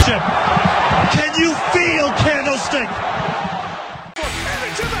action. Can you feel Candlestick? And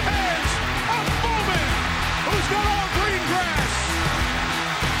into the hands of Bowman, who's got all green grass.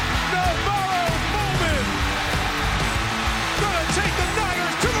 Navarro Bowman gonna take the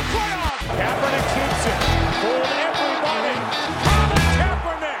Niners to the playoffs. Kaepernick keeps it. Fooled everybody. Colin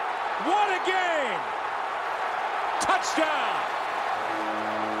Kaepernick. What a game. Touchdown.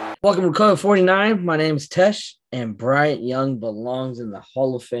 Welcome to Code 49. My name is Tesh, and Bryant Young belongs in the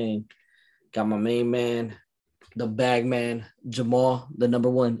Hall of Fame. Got my main man, the bag man, Jamal, the number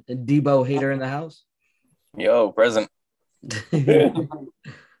one Debo hater in the house. Yo, present. What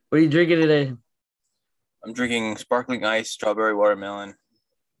are you drinking today? I'm drinking sparkling ice, strawberry watermelon.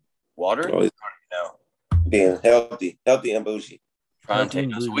 Water? Oh, No. being healthy and bougie. Trying to Healthy take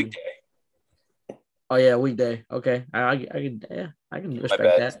and this bougie. weekday. Oh yeah, weekday. Okay, I can My respect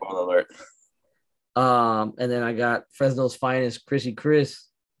bad. that. Spoiler alert. And then I got Fresno's finest, Chrissy Chris.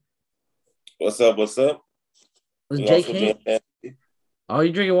 What's up? Was We Jake also Haynes? being healthy. Oh,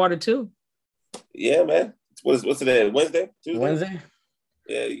 you drinking water too? Yeah, man. What's today? Wednesday? Tuesday? Wednesday?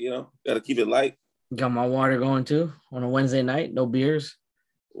 Yeah, got to keep it light. Got my water going too on a Wednesday night. No beers,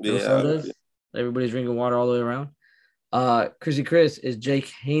 no Yeah. sodas. Everybody's drinking water all the way around. Chrissy Chris, is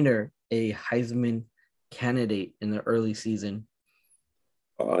Jake Hayner a Heisman candidate in the early season?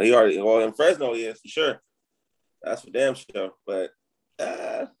 He already, in Fresno, he is for sure. That's for damn sure. But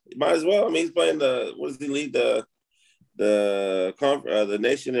might as well. I mean, he's playing what does he lead? The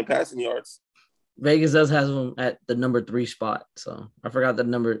nation in passing yards. Vegas does have him at the number 3 spot. So I forgot who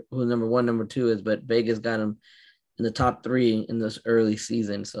number 1, number 2 is, but Vegas got him in the top 3 in this early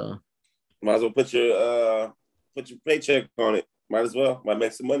season. So Might as well put your paycheck on it. Might as well. Might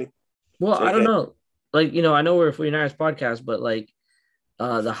make some money. well, Jake I don't Hayner. know. Like, I know we're a 49ers podcast, but like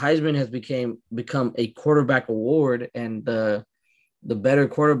the Heisman has become a quarterback award, and the better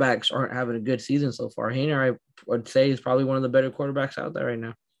quarterbacks aren't having a good season so far. Hayner, I would say, is probably one of the better quarterbacks out there right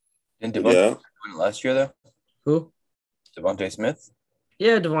now. Didn't Devontae Yeah. win it last year, though? Who? Devontae Smith?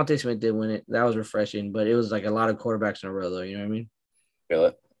 Yeah, Devontae Smith did win it. That was refreshing, but it was like a lot of quarterbacks in a row, though. You know what I mean? Feel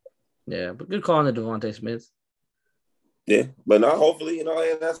it. Yeah, but good call on the Devontae Smith. Yeah, but now hopefully,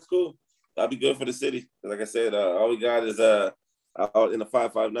 hey, that's cool. That'll be good for the city. Like I said, all we got is out in the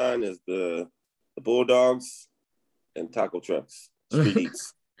 559 is the Bulldogs and taco trucks, street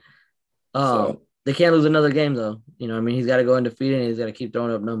eats. So. They can't lose another game, though. He's got to go undefeated, and he's got to keep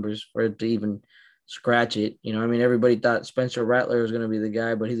throwing up numbers for it to even scratch it. Everybody thought Spencer Rattler was going to be the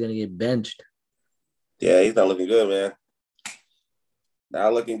guy, but he's going to get benched. Yeah, he's not looking good, man.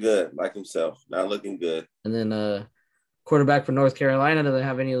 Not looking good, like himself. Not looking good. And then quarterback for North Carolina doesn't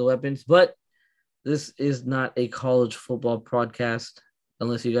have any of the weapons. But this is not a college football podcast,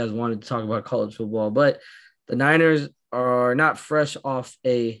 unless you guys wanted to talk about college football. But the Niners are not fresh off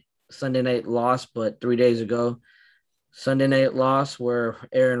a Sunday night loss, but 3 days ago, Sunday night loss where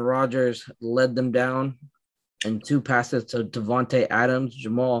Aaron Rodgers led them down and 2 passes to Devontae Adams.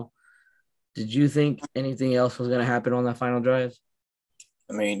 Jamal, did you think anything else was going to happen on that final drive?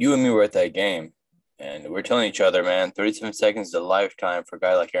 I mean, you and me were at that game, and we're telling each other, man, 37 seconds is a lifetime for a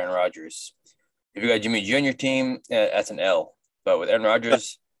guy like Aaron Rodgers. If you got Jimmy G on your team, that's an L. But with Aaron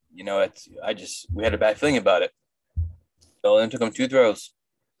Rodgers, we had a bad feeling about it. So it took him 2 throws.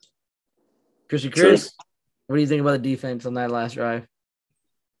 Chris, what do you think about the defense on that last drive?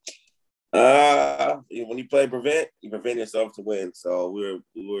 When you play prevent, you prevent yourself to win. So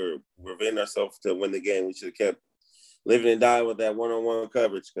we're preventing ourselves to win the game. We should have kept living and dying with that one-on-one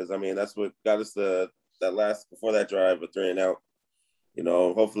coverage because, that's what got us that last before that drive, a 3 and out.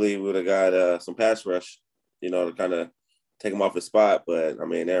 Hopefully we would have got some pass rush, to kind of take him off his spot. But,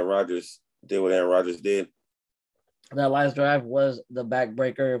 Aaron Rodgers did what Aaron Rodgers did. That last drive was the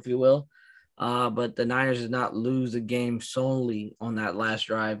backbreaker, if you will. But the Niners did not lose the game solely on that last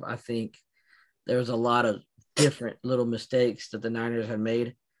drive. I think there was a lot of different little mistakes that the Niners had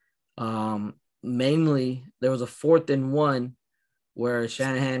made. Mainly, there was a 4th and 1 where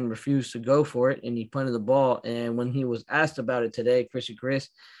Shanahan refused to go for it, and he punted the ball. And when he was asked about it today, Chris,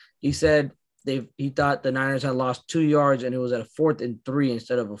 he said he thought the Niners had lost 2 yards, and it was at a 4th and 3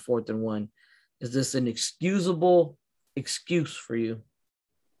 instead of a 4th and 1. Is this an excusable excuse for you?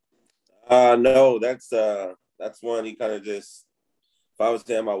 No, that's one he kind of just. If I was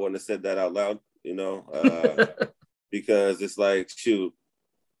him, I wouldn't have said that out loud, because it's like, shoot,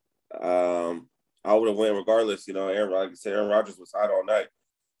 I would have went regardless. Aaron Rodgers was hot all night,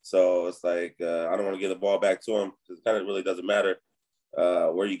 so it's like I don't want to give the ball back to him. It kind of really doesn't matter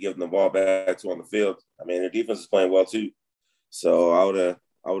where you give them the ball back to on the field. Their defense is playing well too, so I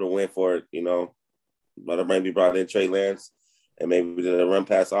would have went for it. But I maybe brought in Trey Lance and maybe did a run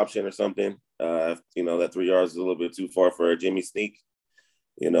pass option or something. That 3 yards is a little bit too far for a Jimmy sneak,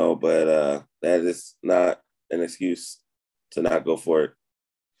 but that is not an excuse to not go for it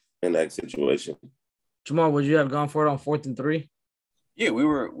in that situation. Jamal, would you have gone for it on 4th and 3? Yeah, we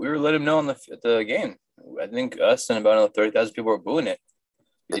were letting him know at the game. I think us and about another 30,000 people were booing it.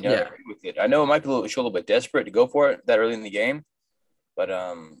 We did not agree with it. I know it might be a little bit desperate to go for it that early in the game, but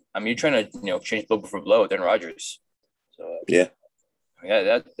you're trying to change blow for blow with Aaron Rodgers. So yeah,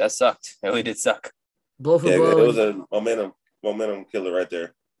 that sucked. It really did suck. Blow for blow. It was a momentum killer right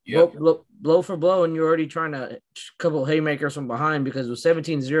there. Yeah. Blow for blow, and you're already trying to couple haymakers from behind because it was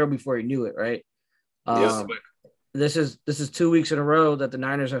 17-0 before you knew it, right? Yes. This is 2 weeks in a row that the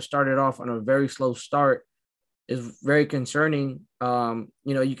Niners have started off on a very slow start. Is very concerning.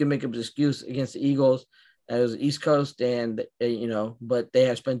 You can make an excuse against the Eagles as East Coast, and but they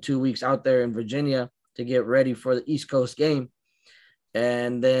have spent 2 weeks out there in Virginia to get ready for the East Coast game,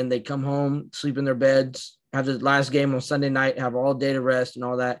 and then they come home, sleep in their beds, have the last game on Sunday night, have all day to rest and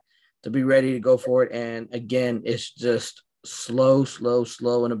all that to be ready to go for it. And again, it's just slow,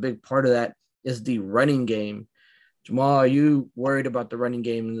 and a big part of that is the running game. Jamal, are you worried about the running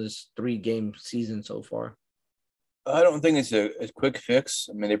game in this 3-game season so far? I don't think it's a quick fix.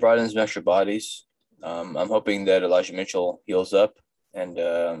 I mean, they brought in some extra bodies. I'm hoping that Elijah Mitchell heals up, and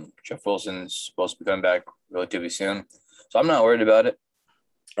Jeff Wilson's supposed to be coming back relatively soon. So I'm not worried about it.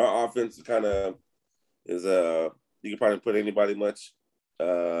 Our offense kind of is you can probably put anybody much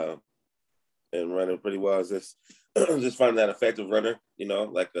and run it pretty well. It's just finding that effective runner,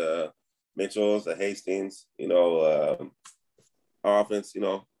 like Mitchell's, the Hastings, our offense, as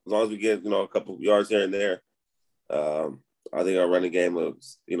long as we get, a couple yards here and there, I think our running game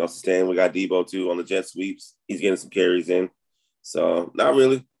looks, sustained. We got Debo too on the jet sweeps. He's getting some carries in. So not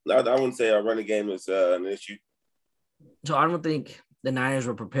really. I wouldn't say our running game is an issue. So I don't think the Niners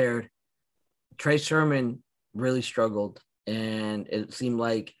were prepared. Trey Sermon really struggled, and it seemed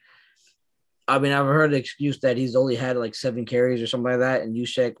like, I've heard the excuse that he's only had like 7 carries or something like that, and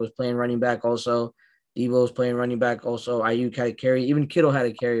Juszczyk was playing running back also. Debo was playing running back also. Ayuk had a carry. Even Kittle had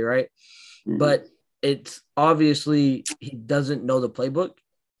a carry, right? Mm-hmm. But it's obviously he doesn't know the playbook.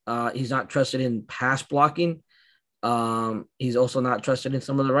 He's not trusted in pass blocking. He's also not trusted in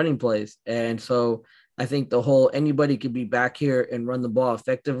some of the running plays. And so I think the whole anybody could be back here and run the ball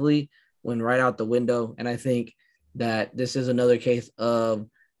effectively went right out the window. And I think that this is another case of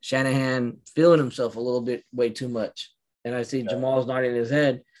Shanahan feeling himself a little bit way too much. And I see Jamal's nodding his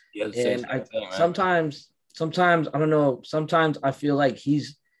head. And sometimes I don't know. Sometimes I feel like he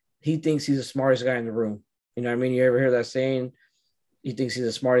thinks he's the smartest guy in the room. You know what I mean? You ever hear that saying? He thinks he's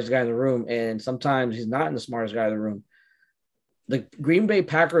the smartest guy in the room, and sometimes he's not the smartest guy in the room. The Green Bay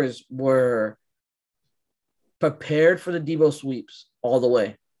Packers were prepared for the Debo sweeps all the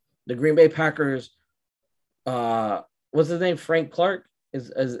way. The Green Bay Packers, what's his name? Frank Clark? Is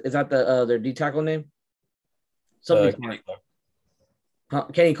that their D tackle name? Something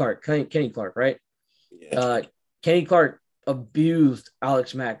Kenny Clark. Kenny Clark, right? Yeah. Kenny Clark abused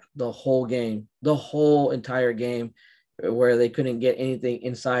Alex Mack the whole game, the whole entire game, where they couldn't get anything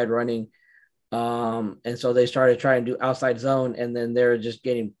inside running. And so they started trying to do outside zone, and then they're just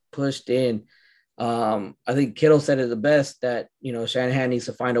getting pushed in. I think Kittle said it the best that, Shanahan needs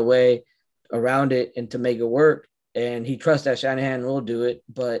to find a way around it and to make it work. And he trusts that Shanahan will do it.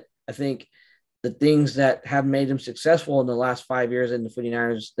 But I think the things that have made him successful in the last 5 years in the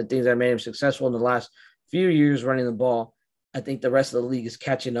 49ers, the things that made him successful in the last few years running the ball, I think the rest of the league is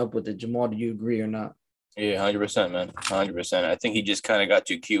catching up with it. Jamal, do you agree or not? Yeah, 100%, man. 100%. I think he just kind of got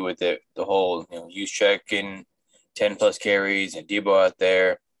too cute with it. The whole, Juszczyk and 10+ carries and Debo out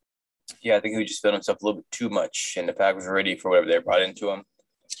there. Yeah, I think he just felt himself a little bit too much, and the Packers were ready for whatever they brought into him.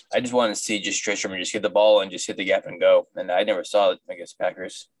 I just wanted to see just Trey Sermon just get the ball and just hit the gap and go. And I never saw it against the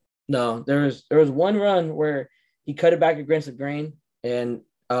Packers. No, there was one run where he cut it back against the grain. And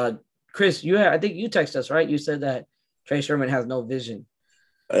Chris, I think you texted us, right? You said that Trey Sermon has no vision.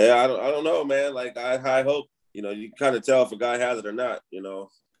 Yeah, I don't know, man. Like I hope, you can kind of tell if a guy has it or not,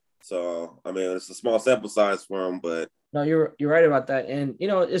 So it's a small sample size for him, but no, you're right about that. And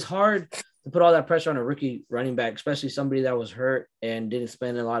it's hard to put all that pressure on a rookie running back, especially somebody that was hurt and didn't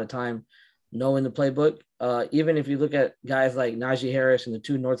spend a lot of time knowing the playbook. Even if you look at guys like Najee Harris and the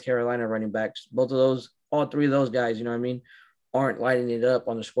 2 North Carolina running backs, all 3 of those guys, aren't lighting it up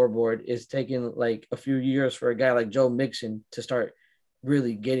on the scoreboard. It's taking like a few years for a guy like Joe Mixon to start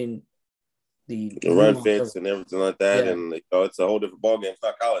really getting the run fits and everything like that. Yeah. And it's a whole different ballgame. It's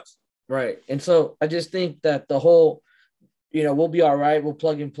not college. Right. And so I just think that the whole, we'll be all right. We'll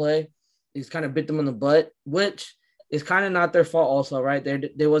plug and play. He's kind of bit them in the butt, which it's kind of not their fault also, right?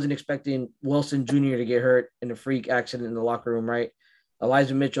 They wasn't expecting Wilson Jr. to get hurt in a freak accident in the locker room, right?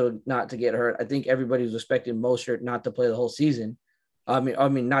 Elijah Mitchell not to get hurt. I think everybody was expecting Mostert not to play the whole season.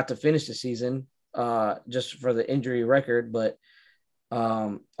 Not to finish the season, just for the injury record. But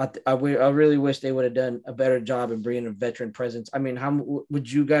I really wish they would have done a better job in bringing a veteran presence. I mean, how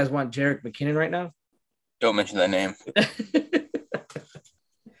would you guys want Jerick McKinnon right now? Don't mention that name.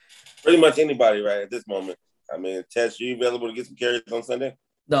 Pretty much anybody right at this moment. I mean, Tess, you available to get some carries on Sunday?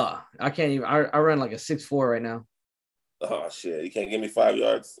 No, I can't even. I run like a 6'4" right now. Oh shit! You can't give me 5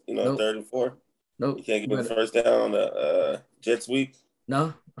 yards. Nope. 3rd and 4. Nope. You can't give me the first down on the jet sweep.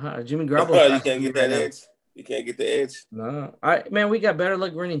 No, Jimmy Garoppolo. You can't get that edge. You can't get the edge. No, we got better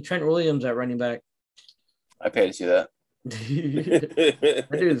luck running Trent Williams at running back. I pay to see that. That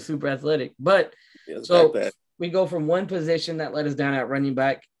dude is super athletic. But so we go from one position that let us down at running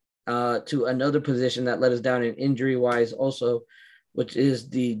back to another position that let us down in injury wise also, which is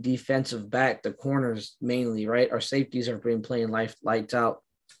the defensive back, the corners mainly, right? Our safeties are being playing lights out.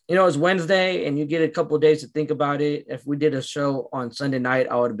 It's Wednesday and you get a couple of days to think about it. If we did a show on Sunday night,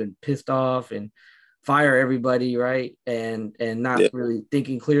 I would have been pissed off and fire everybody, right? And not really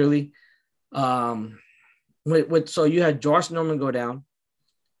thinking clearly. So you had Josh Norman go down,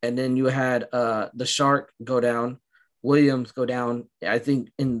 and then you had the Shark go down, Williams go down. I think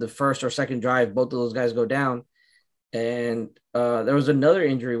in the first or second drive, both of those guys go down. And there was another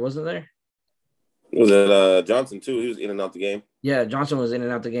injury, wasn't there? Was it Johnson too? He was in and out the game. Yeah, Johnson was in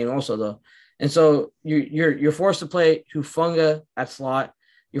and out the game also though. And so you're forced to play Hufanga at slot.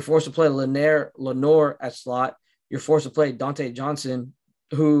 You're forced to play Lenore at slot. You're forced to play Dante Johnson,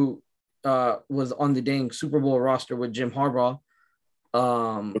 who was on the dang Super Bowl roster with Jim Harbaugh.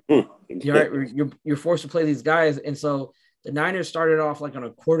 You're forced to play these guys. And so the Niners started off like on a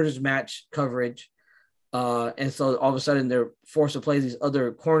quarters match coverage. And so all of a sudden they're forced to play these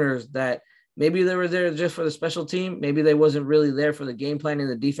other corners that maybe they were there just for the special team. Maybe they wasn't really there for the game plan and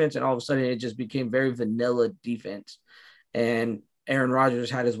the defense. And all of a sudden it just became very vanilla defense. And Aaron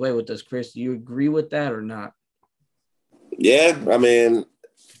Rodgers had his way with us. Chris, do you agree with that or not? Yeah, I mean,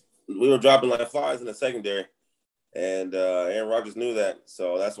 we were dropping like flies in the secondary, and Aaron Rodgers knew that,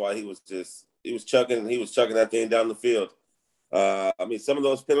 so that's why he was chucking that thing down the field. Some of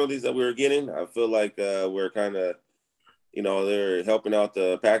those penalties that we were getting, I feel like we're kind of, they're helping out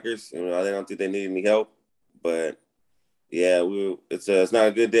the Packers. I don't think they need any help, but yeah, it's not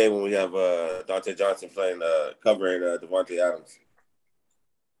a good day when we have Dante Johnson playing covering Devontae Adams.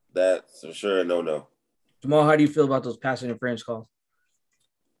 That's for sure a no-no. Jamal, how do you feel about those pass interference calls?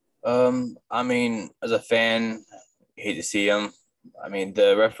 As a fan, I hate to see them.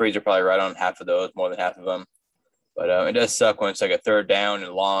 The referees are probably right on half of those, more than half of them. But it does suck when it's like a third down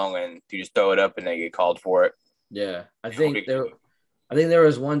and long, and you just throw it up and they get called for it. Yeah, I think there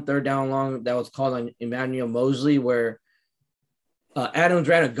was one third down long that was called on Emmanuel Mosley where Adams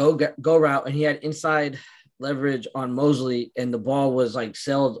ran a go route and he had inside leverage on Mosley, and the ball was like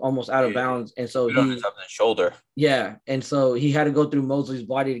sailed almost out of bounds, and so he up the shoulder. Yeah, and so he had to go through Mosley's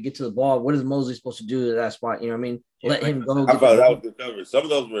body to get to the ball. What is Mosley supposed to do at that spot? Let him go. I thought that was good coverage. Some of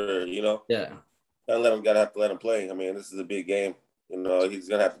those were, yeah. Gotta have to let him play. This is a big game. He's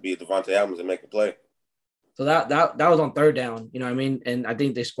gonna have to be Devontae Adams and make a play. So that was on third down. And I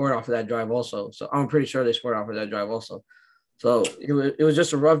think they scored off of that drive also. So I'm pretty sure they scored off of that drive also. So it was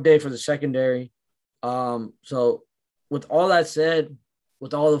just a rough day for the secondary. So with all that said,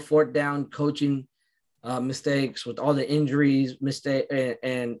 with all the fourth down coaching mistakes, with all the injuries,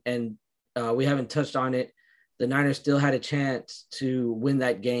 and we haven't touched on it, the Niners still had a chance to win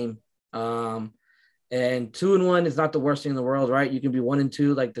that game. And 2-1 is not the worst thing in the world, right? You can be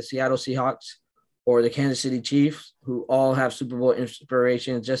 1-2 like the Seattle Seahawks or the Kansas City Chiefs, who all have Super Bowl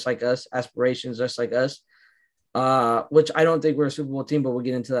aspirations just like us, which I don't think we're a Super Bowl team, but we'll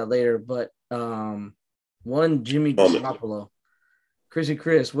get into that later. But Jimmy Garoppolo.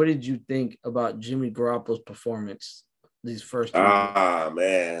 Chris, what did you think about Jimmy Garoppolo's performance these first 2 games?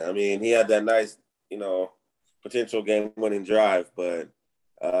 Man. He had that nice, potential game-winning drive, but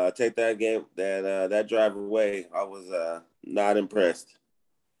take that drive away, I was not impressed.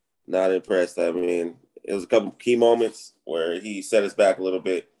 Not impressed. It was a couple key moments where he set us back a little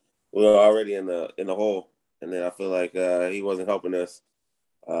bit. We were already in the hole, and then I feel like he wasn't helping us.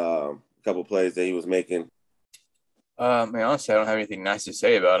 A couple plays that he was making. Honestly, I don't have anything nice to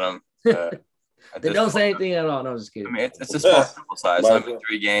say about him. They don't say anything at all. No, I'm just kidding. It's a small sample size.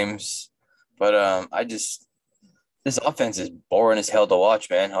 3 games, but this offense is boring as hell to watch,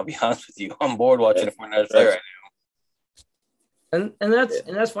 man. I'll be honest with you. I'm bored watching the 49ers play right now. And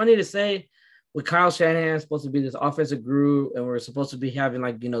that's funny to say, with Kyle Shanahan supposed to be this offensive guru, and we're supposed to be having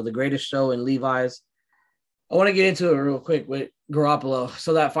the greatest show in Levi's. I want to get into it real quick with Garoppolo.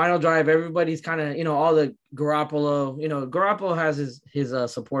 So that final drive, everybody's kind of, all the Garoppolo, Garoppolo has his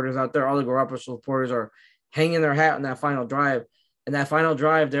supporters out there. All the Garoppolo supporters are hanging their hat on that final drive. And that final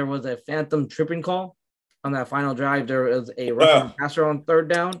drive, there was a phantom tripping call. On that final drive, there was a roughing passer on third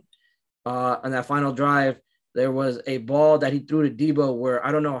down. On that final drive, there was a ball that he threw to Debo where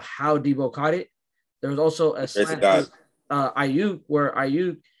I don't know how Debo caught it. There was also a slant Ayuk where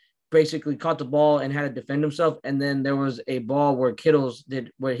Ayuk basically caught the ball and had to defend himself. And then there was a ball where Kittles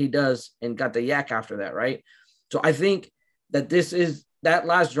did what he does and got the yak after that, right? So I think that that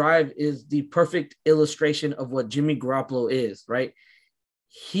last drive is the perfect illustration of what Jimmy Garoppolo is, right?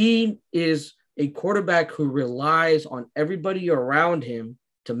 He is a quarterback who relies on everybody around him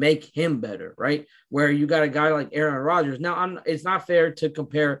to make him better, right? Where you got a guy like Aaron Rodgers. Now, it's not fair to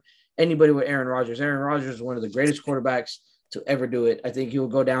compare anybody with Aaron Rodgers. Aaron Rodgers is one of the greatest quarterbacks to ever do it. I think he will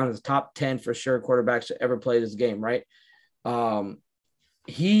go down as top 10 for sure quarterbacks to ever play this game, right?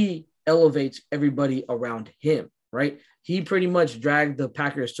 He elevates everybody around him, right? He pretty much dragged the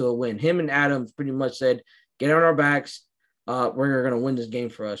Packers to a win. Him and Adams pretty much said, get on our backs. We're going to win this game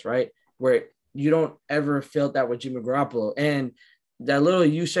for us, right? Where you don't ever feel that with Jimmy Garoppolo. And that little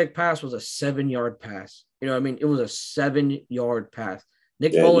Juszczyk pass was a 7-yard pass. You know what I mean? It was a 7-yard pass.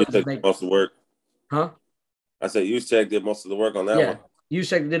 Nick Mullins did most of the work. Huh? I said Juszczyk did most of the work on that one.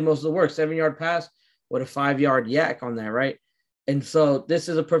 Juszczyk did most of the work. 7-yard pass with a 5-yard yak on that, right? And so this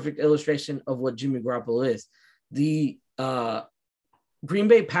is a perfect illustration of what Jimmy Garoppolo is. The Green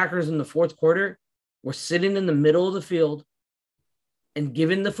Bay Packers in the fourth quarter were sitting in the middle of the field and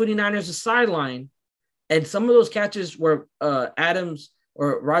giving the 49ers a sideline. And some of those catches where Adams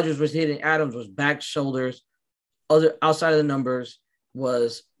or Rodgers was hitting Adams was back shoulders, other outside of the numbers,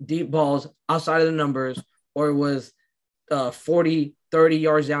 was deep balls outside of the numbers, or it was 40, 30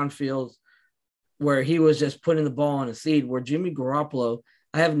 yards downfield where he was just putting the ball on a seed. Where Jimmy Garoppolo,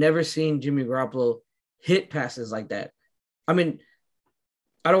 I have never seen Jimmy Garoppolo hit passes like that. I mean,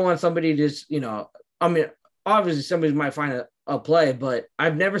 I don't want somebody to just, obviously somebody might find a play, but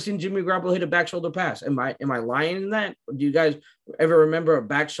I've never seen Jimmy Garoppolo hit a back shoulder pass. Am I lying in that? Do you guys ever remember a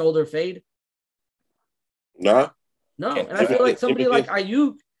back shoulder fade? No. And I feel like somebody like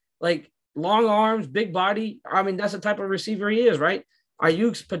Ayuk, like long arms, big body. I mean, that's the type of receiver he is, right?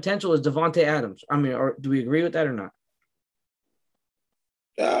 Ayuk's potential is Devontae Adams. I mean, or do we agree with that or not?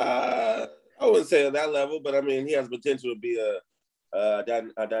 I wouldn't say at that level, but I mean, he has potential to be a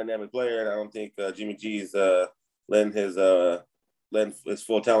dynamic player, and I don't think Jimmy G's letting his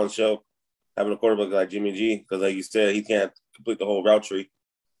full talent show, having a quarterback like Jimmy G, because like you said, he can't complete the whole route tree.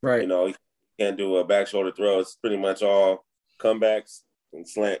 Right. He can't do a back shoulder throw. It's pretty much all comebacks and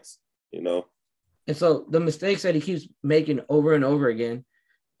slants, And so the mistakes that he keeps making over and over again,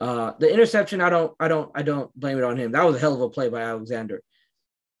 the interception, I don't blame it on him. That was a hell of a play by Alexander.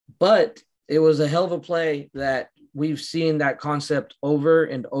 But it was a hell of a play that we've seen that concept over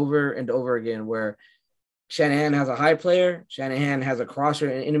and over and over again, where Shanahan has a high player, Shanahan has a crosser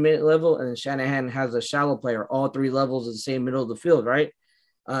and intermediate level, and then Shanahan has a shallow player, all three levels of the same middle of the field, right?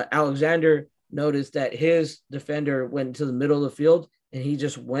 Alexander noticed that his defender went to the middle of the field, and he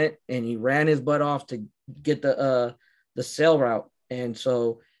just went and he ran his butt off to get the sail route. And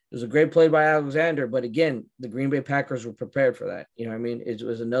so it was a great play by Alexander. But again, the Green Bay Packers were prepared for that. You know what I mean? It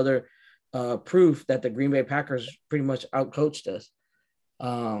was another proof that the Green Bay Packers pretty much outcoached us.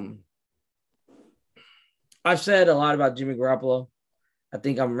 I've said a lot about Jimmy Garoppolo. I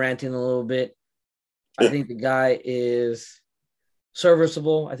think I'm ranting a little bit. I think the guy is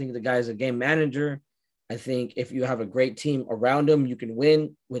serviceable. I think the guy is a game manager. I think if you have a great team around him, you can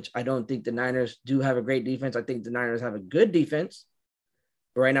win, which I don't think the Niners do have a great defense. I think the Niners have a good defense.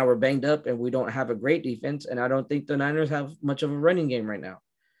 But right now we're banged up and we don't have a great defense. And I don't think the Niners have much of a running game right now.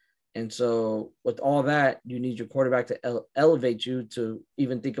 And so with all that, you need your quarterback to elevate you to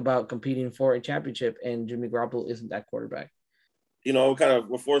even think about competing for a championship. And Jimmy Garoppolo isn't that quarterback.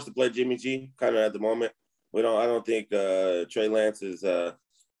 We're forced to play Jimmy G kind of at the moment. I don't think Trey Lance is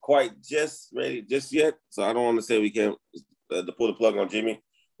quite just ready just yet. So I don't want to say we can't to pull the plug on Jimmy.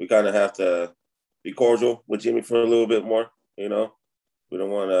 We kind of have to be cordial with Jimmy for a little bit more. We don't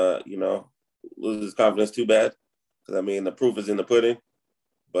want to, lose his confidence too bad. Because, I mean, the proof is in the pudding.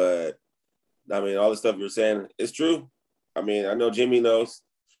 But, I mean, all the stuff you're saying is true. I mean, I know Jimmy knows.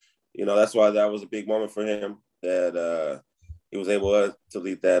 That's why that was a big moment for him, that he was able to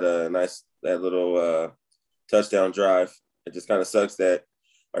lead that little touchdown drive. It just kind of sucks that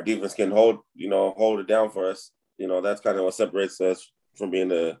our defense can hold it down for us. That's kind of what separates us from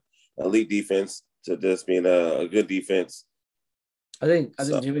being a elite defense to just being a good defense. I think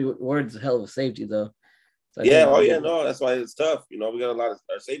Jimmy Ward's a hell of a safety though. So no, that's why it's tough. We got a lot of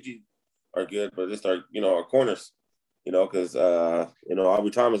our safety are good, but just our corners, because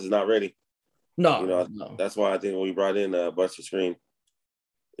Aubrey Thomas is not ready. No. That's why I think we brought in Buster Screen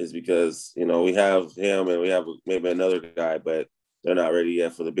is because we have him and we have maybe another guy, but they're not ready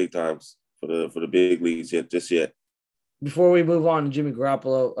yet for the big times for the big leagues yet. Before we move on to Jimmy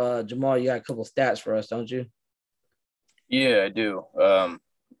Garoppolo, Jamal, you got a couple stats for us, don't you? Yeah, I do.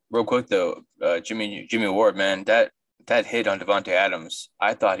 Real quick though, Jimmy Ward, man, that hit on Devontae Adams,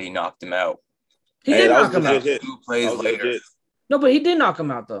 I thought he knocked him out. He did knock him out. 2 plays later. Legit. No, but he did knock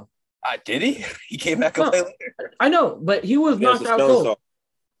him out though. Did he? He came back a play later. I know, but he was knocked out cold.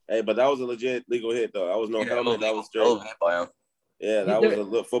 Hey, but that was a legit legal hit though. That was no helmet. That was straight. Hit by him. Yeah, that was a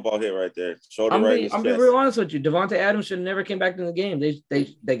little football hit right there. Shoulder I'm right being, in his I'm being chest. real honest with you. Devontae Adams should have never came back to the game.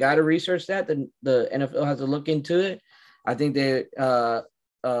 They got to research that. The NFL has to look into it. I think they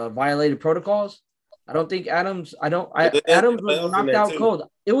violated protocols. I don't think Adams. Adams was knocked out cold.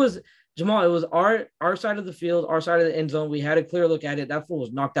 It was Jamal. It was our side of the field, our side of the end zone. We had a clear look at it. That fool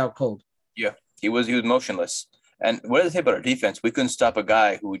was knocked out cold. Yeah, he was motionless. And what does it say about our defense? We couldn't stop a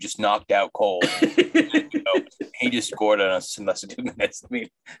guy who just knocked out cold. He just scored on us in less than 2 minutes. I mean,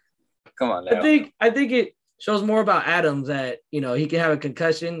 come on now. I think it shows more about Adams that he can have a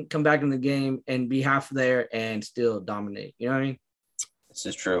concussion, come back in the game, and be half there and still dominate. You know what I mean? This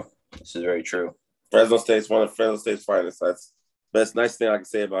is true. This is very true. Fresno State's one of Fresno State's finest. That's the best nice thing I can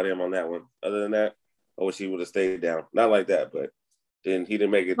say about him on that one. Other than that, I wish he would have stayed down. Not like that, but he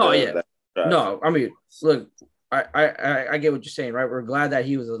didn't make it. Oh yeah. No, I mean, look, I get what you're saying, right? We're glad that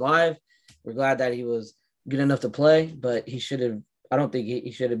he was alive. We're glad that he was good enough to play, but he should have. I don't think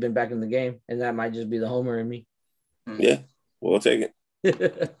he should have been back in the game, and that might just be the homer in me. Yeah, we'll take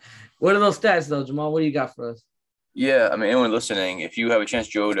it. What are those stats, though, Jamal? What do you got for us? Yeah, I mean, anyone listening, if you have a chance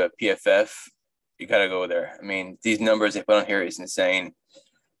to go to PFF, you got to go there. I mean, these numbers they put on here is insane.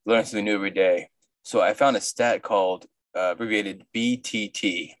 Learn something new every day. So I found a stat called abbreviated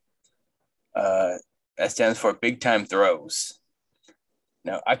BTT. That stands for big time throws.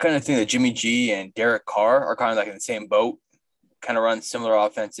 Now, I kind of think that Jimmy G and Derek Carr are kind of like in the same boat, kind of run similar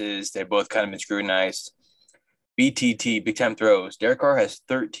offenses. They've both kind of been scrutinized. BTT, big time throws. Derek Carr has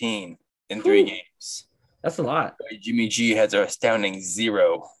 13 in 3 games. That's a lot. Jimmy G has an astounding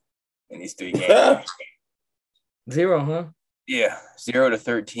 0 in these 3 games. 0, huh? Yeah, 0 to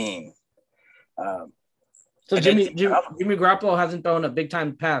 13. So Jimmy Garoppolo hasn't thrown a big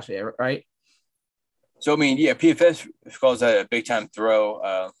time pass yet, right? So I mean, yeah, PFF calls that a big time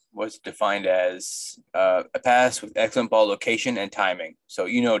throw. What's defined as a pass with excellent ball location and timing. So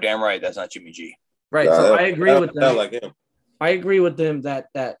damn right that's not Jimmy G. Right. So I agree with them. Like him. I agree with them that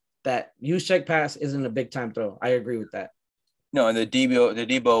use check pass isn't a big time throw. I agree with that. No, and the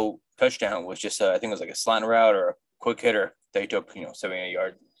Debo touchdown was just I think it was like a slant route or a quick hitter that he took 79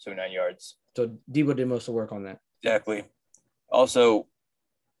 yards. So Debo did most of the work on that. Exactly. Also,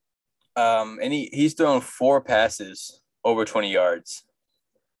 and he's thrown 4 passes over 20 yards.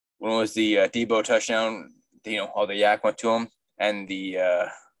 One was the Debo touchdown, all the yak went to him, and the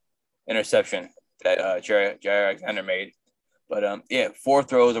interception that Jair Alexander made. But 4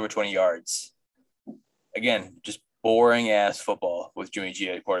 throws over 20 yards. Again, just boring ass football with Jimmy G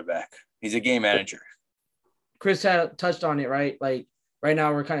at quarterback. He's a game manager. Chris had touched on it, right? Like right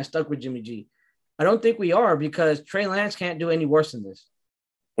now we're kind of stuck with Jimmy G. I don't think we are because Trey Lance can't do any worse than this.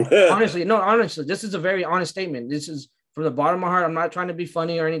 Honestly, this is a very honest statement. This is from the bottom of my heart. I'm not trying to be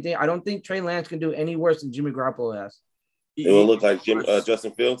funny or anything. I don't think Trey Lance can do any worse than Jimmy Garoppolo has. It will look like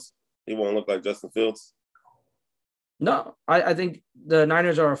Justin Fields. He won't look like Justin Fields. No, I think the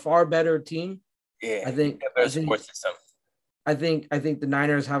Niners are a far better team. Yeah, I think the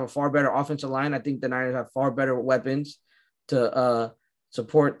Niners have a far better offensive line. I think the Niners have far better weapons to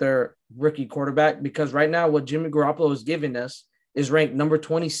support their rookie quarterback because right now what Jimmy Garoppolo is giving us is ranked number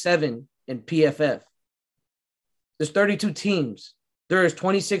 27 in PFF. There's 32 teams. There is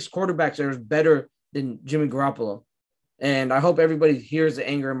 26 quarterbacks that are better than Jimmy Garoppolo. And I hope everybody hears the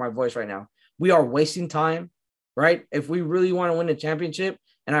anger in my voice right now. We are wasting time, right? If we really want to win a championship,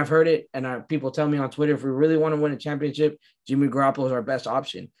 and I've heard it, and people tell me on Twitter, if we really want to win a championship, Jimmy Garoppolo is our best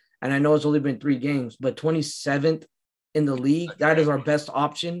option. And I know it's only been 3 games, but 27th in the league, that is our best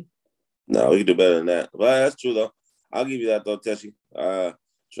option. No, we can do better than that. Well, that's true, though. I'll give you that, though, Teshy.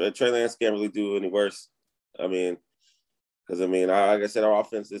 Trey Lance can't really do any worse. I mean, because, like I said, our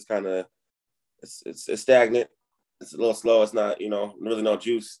offense is kind of it's stagnant. It's a little slow. It's not, really no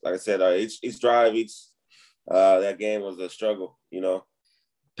juice. Like I said, each drive, that game was a struggle,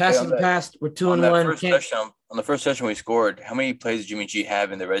 Past on is the that- past. We're 2 on and that 1. first touchdown, on the first touchdown we scored, how many plays did Jimmy G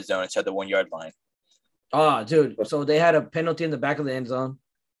have in the red zone inside the 1 yard line? Oh, dude. So they had a penalty in the back of the end zone,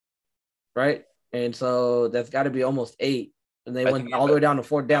 right? And so that's got to be almost 8. And they I went think all the way down to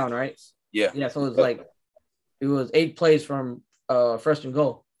 4th down, right? Yeah. Yeah. So it was 8 plays from first and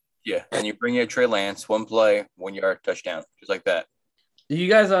goal. Yeah. And you bring in Trey Lance, 1 play, 1 yard touchdown, just like that. Do you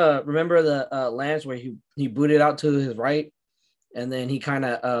guys remember the Lance where he booted out to his right, and then he kind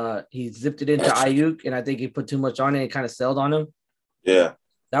of he zipped it into Ayuk, and I think he put too much on it and kind of sailed on him? Yeah.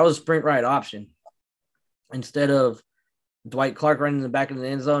 That was sprint right option. Instead of Dwight Clark running in the back of the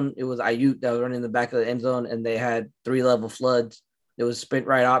end zone, it was Ayuk that was running in the back of the end zone, and they had 3-level floods. It was sprint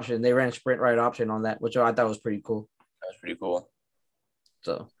right option. They ran sprint right option on that, which I thought was pretty cool. That was pretty cool.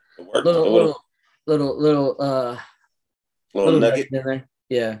 So It worked. little nugget. in there.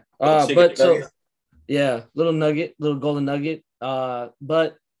 Yeah. Little chicken But so nugget. yeah, little nugget, little golden nugget.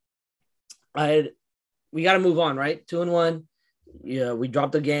 But we got to move on, right? 2 and 1. Yeah, we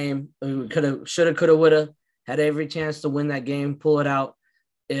dropped the game. We should have, would have had every chance to win that game, pull it out.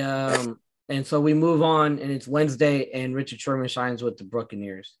 And so we move on, and it's Wednesday, and Richard Sherman shines with the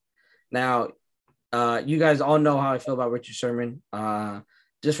Buccaneers. Now, you guys all know how I feel about Richard Sherman.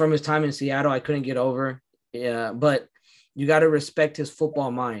 Just from his time in Seattle, I couldn't get over. Yeah, but you got to respect his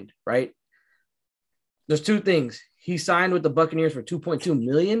football mind, right? There's 2 things. He signed with the Buccaneers for $2.2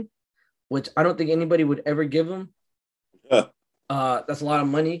 million, which I don't think anybody would ever give him. Yeah. That's a lot of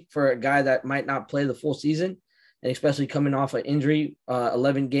money for a guy that might not play the full season, and especially coming off an injury,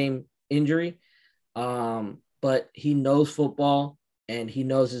 11-game injury. But he knows football, and he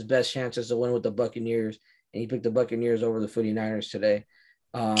knows his best chances to win with the Buccaneers, and he picked the Buccaneers over the 49ers today.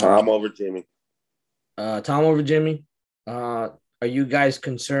 Tom over Jimmy. Tom over Jimmy. Are you guys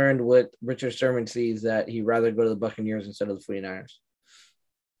concerned with Richard Sherman sees that he'd rather go to the Buccaneers instead of the 49ers?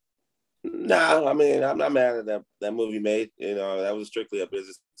 Nah, I mean, I'm not mad at that move he made. You know, that was strictly a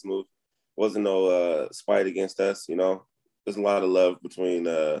business move. Wasn't no spite against us. You know, there's a lot of love between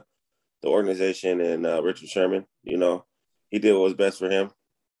the organization and Richard Sherman. You know, he did what was best for him.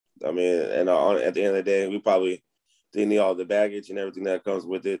 I mean, and at the end of the day, we probably didn't need all the baggage and everything that comes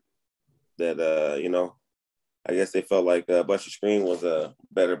with it. That you know, I guess they felt like Buster Screen was a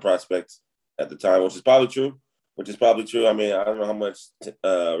better prospect at the time, which is probably true. I mean, I don't know how much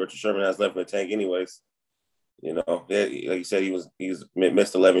Richard Sherman has left in the tank, anyways. You know, like you said, he's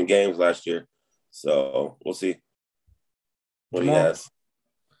missed 11 games last year, so we'll see what he has.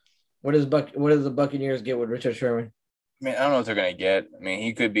 What does the Buccaneers get with Richard Sherman? I mean, I don't know what they're gonna get. I mean,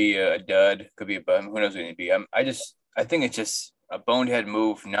 he could be a dud, could be a bum. Who knows what he'd be? I think it's just a bonehead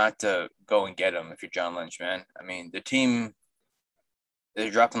move not to go and get him if you're John Lynch, man. I mean, the team,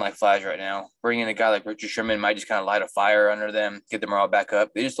 they're dropping like flies right now. Bringing a guy like Richard Sherman might just kind of light a fire under them, get them all back up.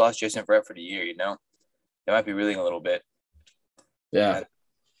 They just lost Jason Verrett for the year, you know? They might be reeling a little bit. Yeah.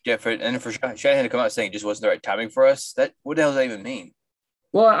 Yeah, for Shanahan to come out saying it just wasn't the right timing for us, what the hell does that even mean?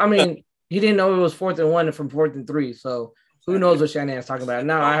 Well, I mean, he didn't know it was 4th and 1 from 4th and 3, so who knows what Shanahan's talking about.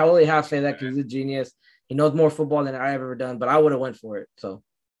 Now, I only have to say that because he's a genius. He knows more football than I ever done, but I would have went for it. So.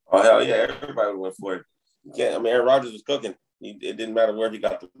 Oh hell yeah, everybody went for it. Yeah, I mean, Aaron Rodgers was cooking. It didn't matter where he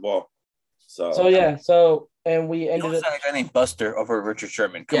got the ball. So yeah. And we ended up a guy named Buster over Richard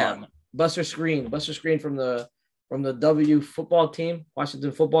Sherman. Come on. Buster Screen from the W football team,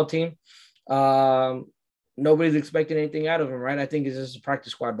 Washington football team. Nobody's expecting anything out of him, right? I think it's just a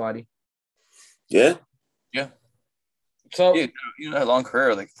practice squad body. Yeah. Yeah. So you know, a long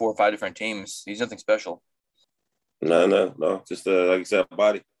career, like 4 or 5 different teams. He's nothing special. No. Just like you said, a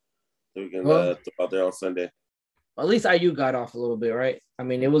body. So we can throw out there on Sunday. At least Ayuk got off a little bit, right? I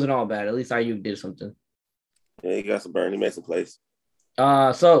mean, it wasn't all bad. At least Ayuk did something. Yeah, he got some burn. He made some plays.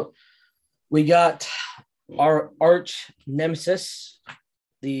 So we got our arch nemesis,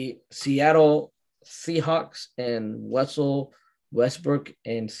 the Seattle Seahawks, and Russell Westbrook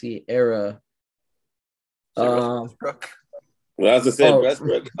and Sierra. Westbrook. Well, as I said,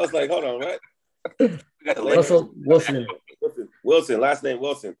 Westbrook. I was like, hold on, what? Russell Wilson. Wilson, last name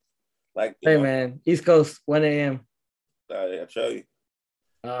Wilson. Like, hey man, East Coast, 1 a.m. I tell you.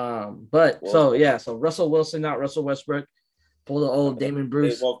 But Wilson. So Russell Wilson, not Russell Westbrook. Pull the old Damon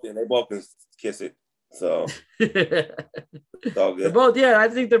Bruce. They both can kiss it. So it's all good. They're both, I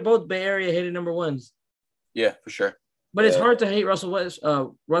think they're both Bay Area hated number ones. Yeah, for sure. But it's hard to hate Russell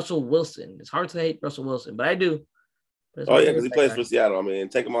Wilson. It's hard to hate Russell Wilson, but I do. Because he plays for Seattle. I mean,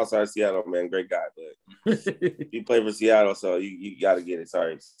 take him outside Seattle, man. Great guy, but he played for Seattle, so you got to get it.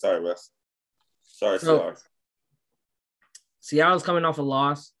 Sorry, Russ. Sorry. Seattle's coming off a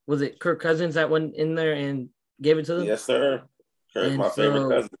loss. Was it Kirk Cousins that went in there and gave it to them? Yes, sir. Kurt's And my favorite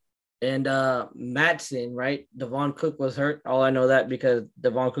cousin. And Matson, right? Devon Cook was hurt. All I know that because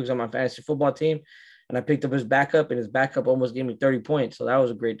Devon Cook's on my fantasy football team, and I picked up his backup, and his backup almost gave me 30 points. So that was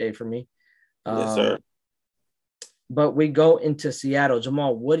a great day for me. Yes, sir. But we go into Seattle.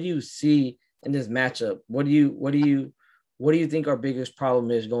 Jamal, what do you see in this matchup? What do you think our biggest problem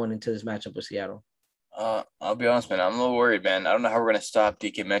is going into this matchup with Seattle? I'll be honest, man. I'm a little worried, man. I don't know how we're gonna stop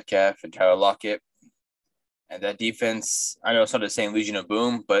DK Metcalf and Tyler Lockett. And that defense, I know it's not the same Legion of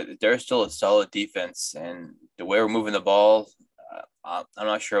Boom, but they're still a solid defense. And the way we're moving the ball, I'm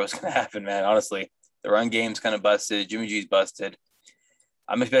not sure what's going to happen, man. Honestly, the run game's kind of busted. Jimmy G's busted.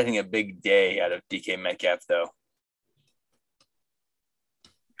 I'm expecting a big day out of DK Metcalf, though.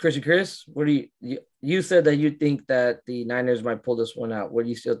 Chris, what do you said that you think that the Niners might pull this one out. What do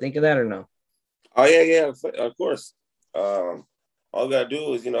you still think of that or no? Oh, yeah, of course. All we got to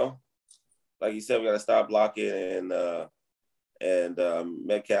do is, like you said, we got to stop blocking and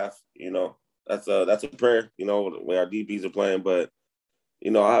Metcalf. That's a prayer. When our DBs are playing, but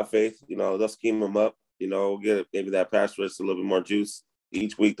I have faith. They'll scheme them up. We'll get maybe that pass rush a little bit more juice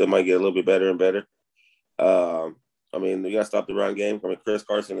each week. They might get a little bit better and better. We got to stop the run game. Chris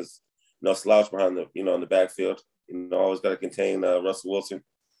Carson is no slouch behind the in the backfield. Always got to contain Russell Wilson.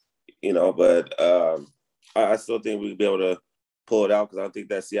 But I still think we'll be able to pull it out because I don't think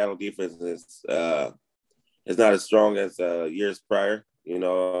that Seattle defense is not as strong as years prior.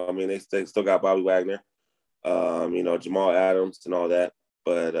 They still got Bobby Wagner, Jamal Adams and all that.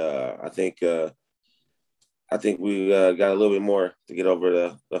 But I think we got a little bit more to get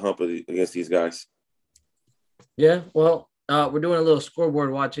over the hump against these guys. Yeah, well, we're doing a little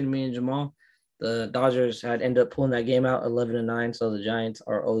scoreboard watching, me and Jamal. The Dodgers had ended up pulling that game out 11-9, so the Giants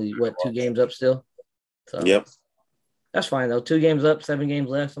are only 2 games up still. So yep. That's fine though. 2 games up, 7 games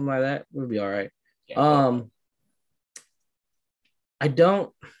left, something like that. We'll be all right. I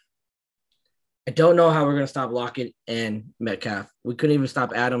don't know how we're gonna stop Lockett and Metcalf. We couldn't even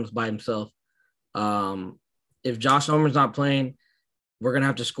stop Adams by himself. If Josh Norman's not playing, we're gonna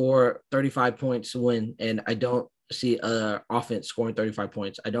have to score 35 points to win, and I don't see offense scoring 35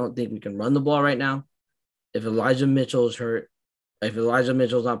 points. I don't think we can run the ball right now. If Elijah Mitchell is hurt, if Elijah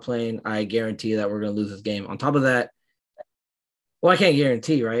Mitchell's not playing, I guarantee that we're gonna lose this game. On top of that. Well, I can't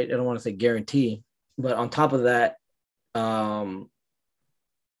guarantee, right? I don't want to say guarantee, but on top of that, Alex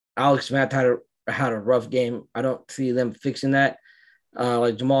Smith had a rough game. I don't see them fixing that.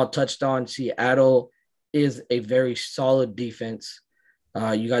 Like Jamal touched on, Seattle is a very solid defense.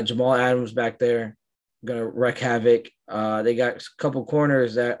 You got Jamal Adams back there, gonna wreak havoc. They got a couple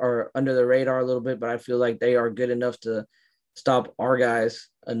corners that are under the radar a little bit, but I feel like they are good enough to stop our guys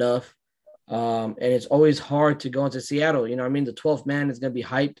enough. And it's always hard to go into Seattle. The 12th man is going to be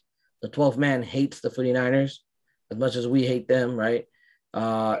hyped. The 12th man hates the 49ers as much as we hate them, right?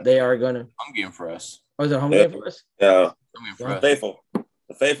 They are going to – home game for us. Oh, is it a home game for us? Yeah. Well,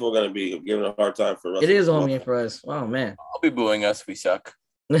 The faithful are going to be giving a hard time for us. It is a home game for us. Oh, man. I'll be booing us if we suck.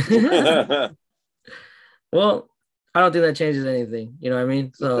 Well, I don't think that changes anything. You know what I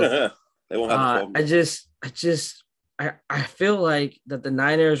mean? So they won't have I feel like that the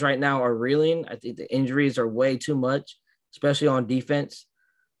Niners right now are reeling. I think the injuries are way too much, especially on defense.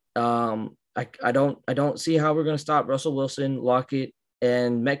 I don't see how we're going to stop Russell Wilson, Lockett,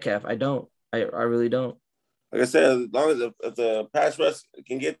 and Metcalf. I really don't. Like I said, as long as if the pass rush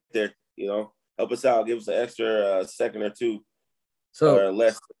can get there, help us out, give us an extra second or two, or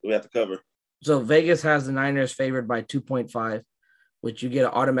less we have to cover. So Vegas has the Niners favored by 2.5, which you get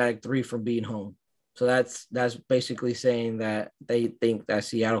an automatic 3 from being home. So that's basically saying that they think that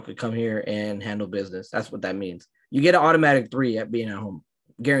Seattle could come here and handle business. That's what that means. You get an automatic 3 at being at home,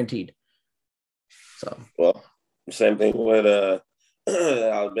 guaranteed. So same thing with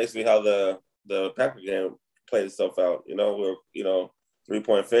basically how the Packer game played itself out. We're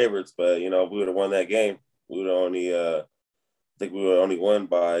 3-point favorites, but if we would have won that game, we would have only I think we were only won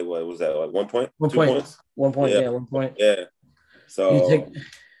by what was that, like 1 point? 1 2 point. points? 1 point, yeah, 1 point. Yeah. So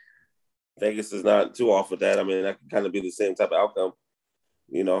Vegas is not too off with that. That can kind of be the same type of outcome,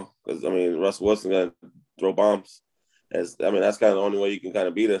 because Russell Wilson gonna throw bombs. That's kind of the only way you can kind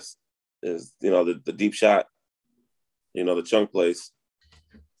of beat us is the deep shot, the chunk plays.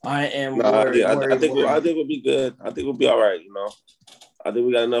 I am. I think we'll be good. I think we'll be all right. I think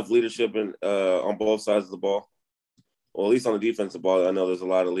we got enough leadership on both sides of the ball. Well, at least on the defensive ball, I know there's a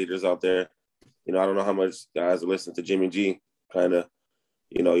lot of leaders out there. I don't know how much guys are listening to Jimmy G. Kind of,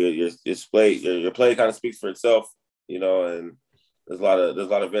 your play kind of speaks for itself. And there's a lot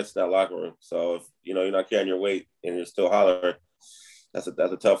of vets in that locker room. So if you're not carrying your weight and you're still hollering, that's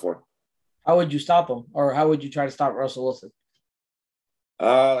a tough one. How would you stop him, or how would you try to stop Russell Wilson?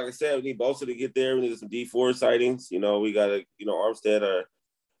 Like I said, we need Bosa to get there. We need some D4 sightings. You know, we got to, you know, Armstead,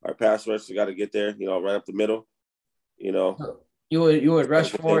 our pass rusher got to get there, you know, right up the middle. You know. You would rush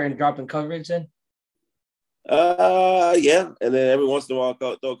for and drop in coverage then? Yeah. And then every once in a while,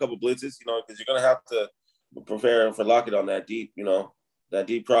 throw a couple blitzes, you know, because you're going to have to prepare for Lockett on that deep, you know, that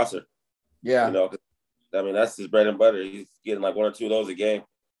deep crosser. Yeah. You know, I mean, that's his bread and butter. He's getting like 1 or 2 of those a game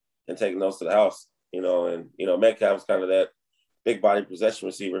and taking those to the house, you know. And, you know, Metcalf's kind of that big body possession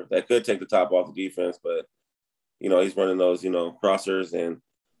receiver that could take the top off the defense, but, you know, he's running those, you know, crossers and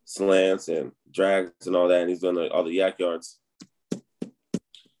slants and drags and all that, and he's doing all the yak yards.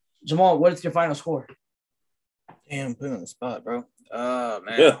 Jamal, what is your final score? Damn, put me on the spot, bro. Man.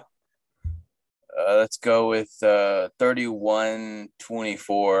 Yeah. Let's go with 31-24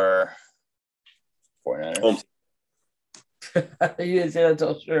 49ers. You didn't say that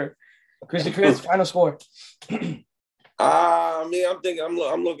until sure. Chris, final score. I mean,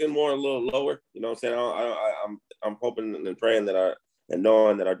 I'm looking more a little lower. You know what I'm saying? I'm hoping and praying that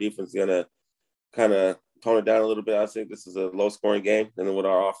knowing that our defense is gonna kind of tone it down a little bit. I think this is a low scoring game, and then with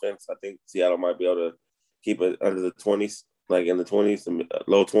our offense, I think Seattle might be able to keep it under the 20s, like in the 20s,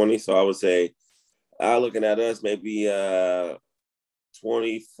 low 20s. So I would say, looking at us, maybe 24-13,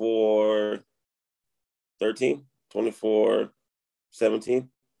 24-17,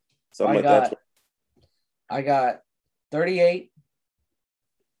 something like that. I got 38-17,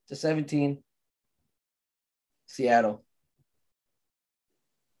 Seattle.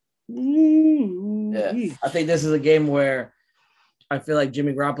 Yeah, I think this is a game where I feel like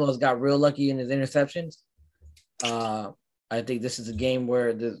Jimmy Garoppolo's got real lucky in his interceptions. I think this is a game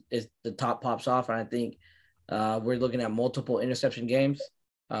where the top pops off, and I think we're looking at multiple interception games.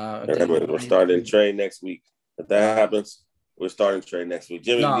 We're starting trade next week. If that happens, we're starting trade next week.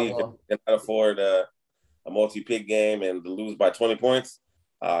 Jimmy G cannot afford a multi-pick game and to lose by 20 points.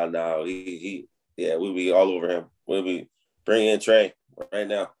 No, we'll be all over him. We'll be bringing in Trey right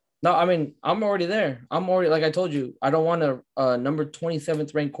now. No, I mean, I'm already there. I'm already, like I told you, I don't want a number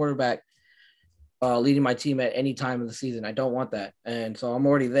 27th ranked quarterback leading my team at any time of the season. I don't want that. And so I'm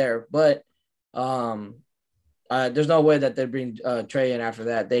already there. But there's no way that they'd bring Trey in after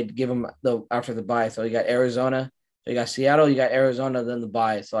that. They'd give him after the bye. So you got Arizona, so you got Seattle, you got Arizona, then the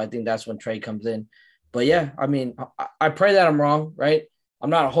bye. So I think that's when Trey comes in. But yeah, I mean, I pray that I'm wrong, right? I'm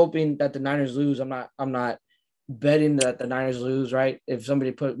not hoping that the Niners lose. I'm not betting that the Niners lose, right? If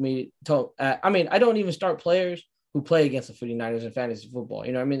somebody put me I mean, I don't even start players who play against the 49ers in fantasy football.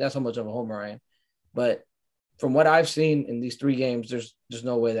 You know what I mean? That's how much of a homer I am. But from what I've seen in these 3 games, there's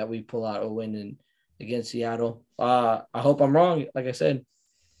no way that we pull out a win against Seattle. I hope I'm wrong, like I said.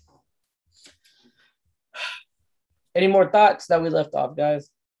 Any more thoughts that we left off, guys?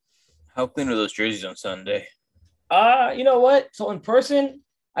 How clean are those jerseys on Sunday? You know what? So in person,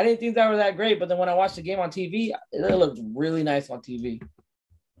 I didn't think that were that great, but then when I watched the game on TV, it looked really nice on TV.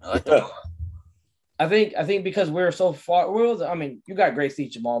 I like that. I think because we're so far, I mean, you got great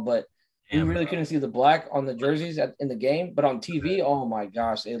seats, Jamal, but we really couldn't see the black on the jerseys in the game. But on TV, oh my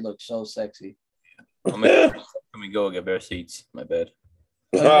gosh, it looked so sexy. Let me go get better seats. My bad.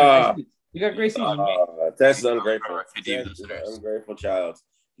 You got great seats. That's ungrateful. Ungrateful child.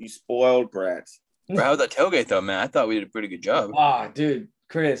 You spoiled brat. Bro, how was that tailgate though, man? I thought we did a pretty good job. Dude,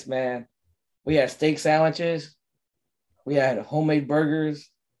 Chris, man, we had steak sandwiches, we had homemade burgers.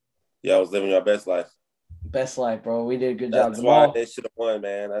 Yeah, I was living your best life. Best life, bro. We did a good job. That's why they should have won,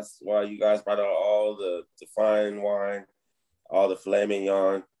 man. That's why you guys brought out all the fine wine, all the filet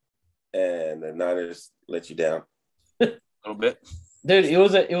mignon, and the Niners let you down. A little bit. Dude, it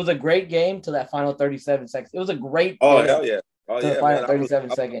was a great game to that final 37 seconds. It was a great game. Hell yeah. The final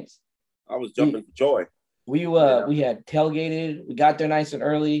 37 seconds. I was jumping for joy. We had tailgated. We got there nice and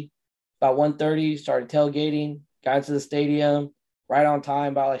early. About 1:30, started tailgating, got into the stadium right on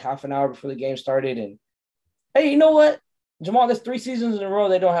time, about like half an hour before the game started. And hey, you know what? Jamal, there's 3 seasons in a row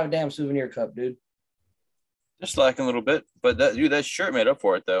they don't have a damn souvenir cup, dude. They're slacking a little bit, but that shirt made up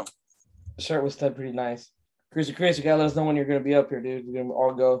for it though. The shirt was still pretty nice. Chris, you gotta let us know when you're gonna be up here, dude. We're gonna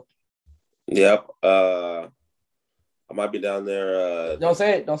all go. Yep. I might be down there. Don't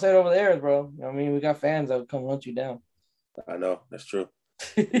say it over there, bro. I mean, we got fans that would come hunt you down. I know that's true.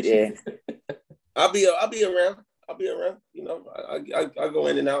 Yeah, I'll be around. You know, I go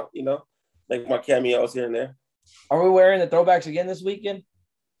in and out. You know, make my cameos here and there. Are we wearing the throwbacks again this weekend?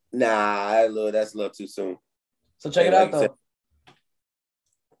 Nah, that's a little too soon. So check it out though.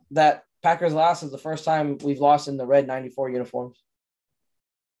 That Packers loss is the first time we've lost in the red 94 uniforms.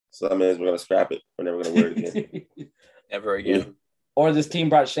 So that means we're gonna scrap it. We're never gonna wear it again. Never again. Or this team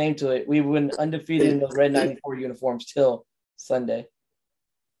brought shame to it. We went undefeated in those red 94 uniforms till Sunday.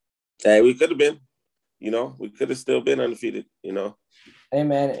 Hey, we could have been. We could have still been undefeated. Hey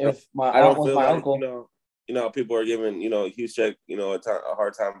man, if my I aunt don't was feel my like uncle, people are giving Hughes Check a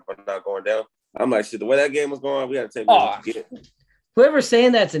hard time for not going down. I'm like, shit. The way that game was going, we got to take what we get. whoever's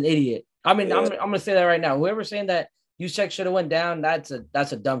saying that's an idiot. I mean, Yeah. I'm gonna say that right now. Whoever's saying that Juszczyk should have went down, that's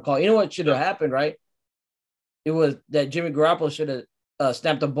a dumb call. You know what should have happened, right? It was that Jimmy Garoppolo should have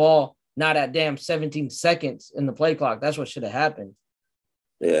snapped the ball not at damn 17 seconds in the play clock. That's what should have happened.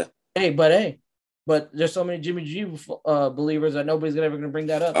 Yeah. But there's so many Jimmy G believers that nobody's ever going to bring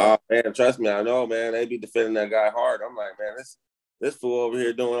that up. Oh man, trust me, I know, man. They be defending that guy hard. I'm like, man, this fool over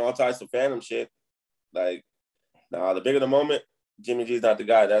here doing all types of phantom shit. Like, nah, the bigger the moment, Jimmy G's not the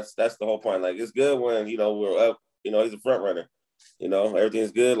guy. That's the whole point. Like, it's good when we're up. He's a front runner.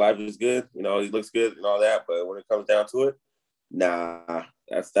 Everything's good. Life is good. He looks good and all that. But when it comes down to it, nah,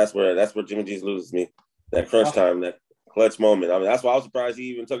 that's where Jimmy G's loses me. That crunch time, that clutch moment. I mean, that's why I was surprised he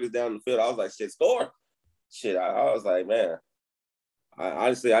even took us down the field. I was like, shit, score. Shit, I was like, man.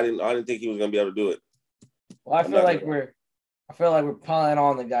 Honestly, I didn't think he was gonna be able to do it. Well, I feel like we're piling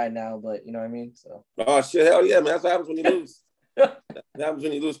on the guy now, but you know what I mean. So. Oh shit, hell yeah, man! That's what happens when you lose. That happens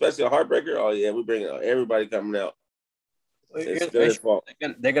when you lose, especially a heartbreaker. Oh yeah, we bring everybody coming out. It's still his fault.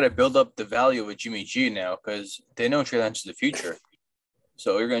 They got to build up the value of Jimmy G now because they know Trey Lance is the future.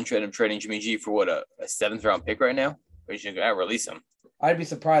 So you're going to trade him trading Jimmy G for what a 7th round pick right now? Or you going to release him? I'd be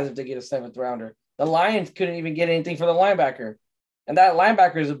surprised if they get a 7th rounder. The Lions couldn't even get anything for the linebacker. And that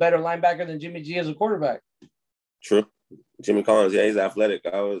linebacker is a better linebacker than Jimmy G as a quarterback. True. Jimmy Collins, yeah, he's athletic.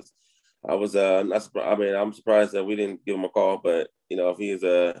 I'm surprised that we didn't give him a call, but if he's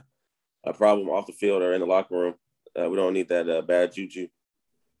a problem off the field or in the locker room, we don't need that bad juju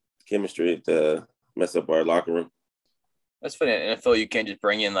chemistry to mess up our locker room. That's funny. In NFL, you can't just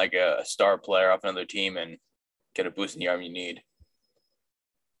bring in like a star player off another team and get a boost in the arm you need.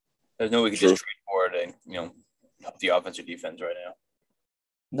 There's no way we can just trade for it and help the offense or defense right now.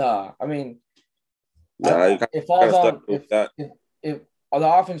 Nah, I mean, it falls on if the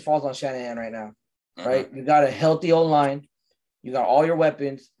offense falls on Shanahan right now, right? You got a healthy O-line, you got all your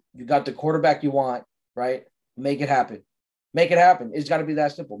weapons, you got the quarterback you want, right? Make it happen. Make it happen. It's got to be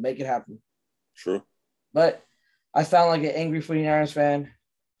that simple. Make it happen. True. But I sound like an angry 49ers fan.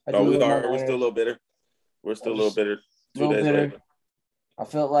 We are. We're still a little bitter. We're still a little bitter. 2 days later. I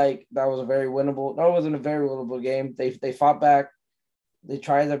felt like that was a very winnable. No, it wasn't a very winnable game. They fought back. They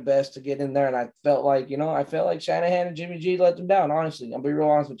tried their best to get in there, and I felt like Shanahan and Jimmy G let them down. Honestly, I'll be real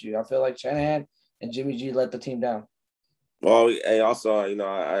honest with you. I feel like Shanahan and Jimmy G let the team down. Well, also,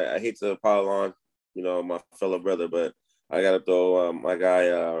 I hate to pile on, my fellow brother, but I got to throw my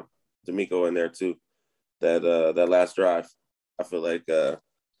guy D'Amico in there too. That last drive, I feel like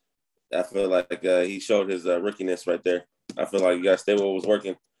he showed his rookiness right there. I feel like you got to stay with what was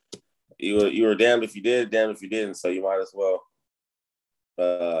working. You were damned if you did, damned if you didn't. So you might as well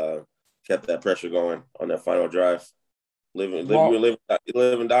kept that pressure going on that final drive. Live and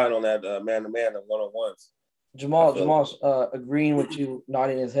dying on that man-to-man and one-on-ones. Jamal's agreeing with you,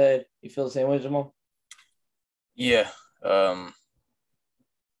 nodding his head. You feel the same way, Jamal? Yeah. That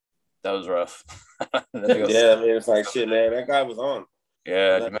was rough. Yeah, I mean, it's like, shit, man, that guy was on.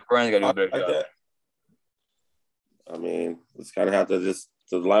 Yeah, Matt Ryan's got to do a better job. That. I mean, it's kind of have to just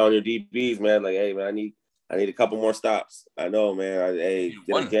rely on your DBs, man. Like, hey, man, I need a couple more stops. I know, man.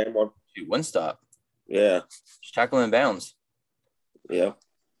 One stop. Yeah. Just tackle in bounds. Yeah.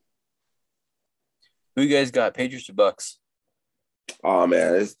 Who you guys got? Patriots or Bucks? Oh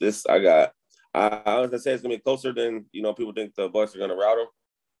man, I was gonna say it's gonna be closer than people think the Bucks are gonna rout them,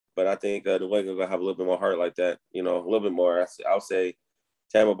 but I think the Wings are gonna have a little bit more heart like that. A little bit more. I'll say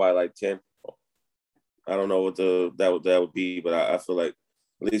Tampa by like 10. I don't know what that would be, but I feel like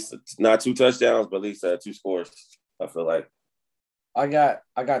at least not 2 touchdowns, but at least 2 scores. I feel like I got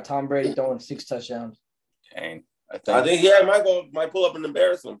Tom Brady throwing 6 touchdowns. Dang, I think might pull up and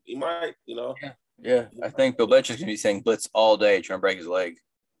embarrass him. He might, Yeah, I think Bill Belichick's gonna be saying blitz all day, trying to break his leg.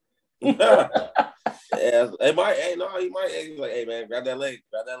 Yeah, it might. Hey, no, he might. He's like, hey man, grab that leg.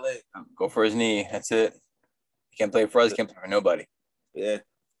 Go for his knee. That's it. He can't play for us. He can't play for nobody. Yeah,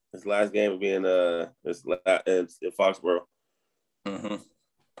 his last game will be in Foxborough.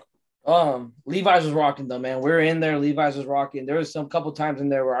 Mm-hmm. Levi's was rocking though, man. We were in there. Levi's was rocking. There was some couple times in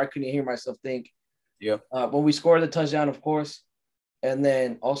there where I couldn't hear myself think. Yeah. When we scored the touchdown, of course, and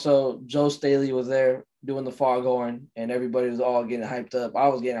then also Joe Staley was there doing the foghorn, and everybody was all getting hyped up. I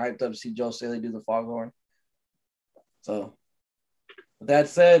was getting hyped up to see Joe Staley do the foghorn. So, with that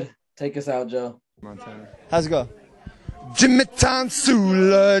said, take us out, Joe. How's it go? Jimmy Tom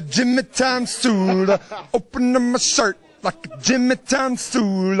Sula, open up my shirt. like Jimmy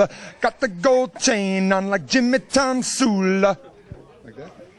Tansul. Got the gold chain on like Jimmy Tansul.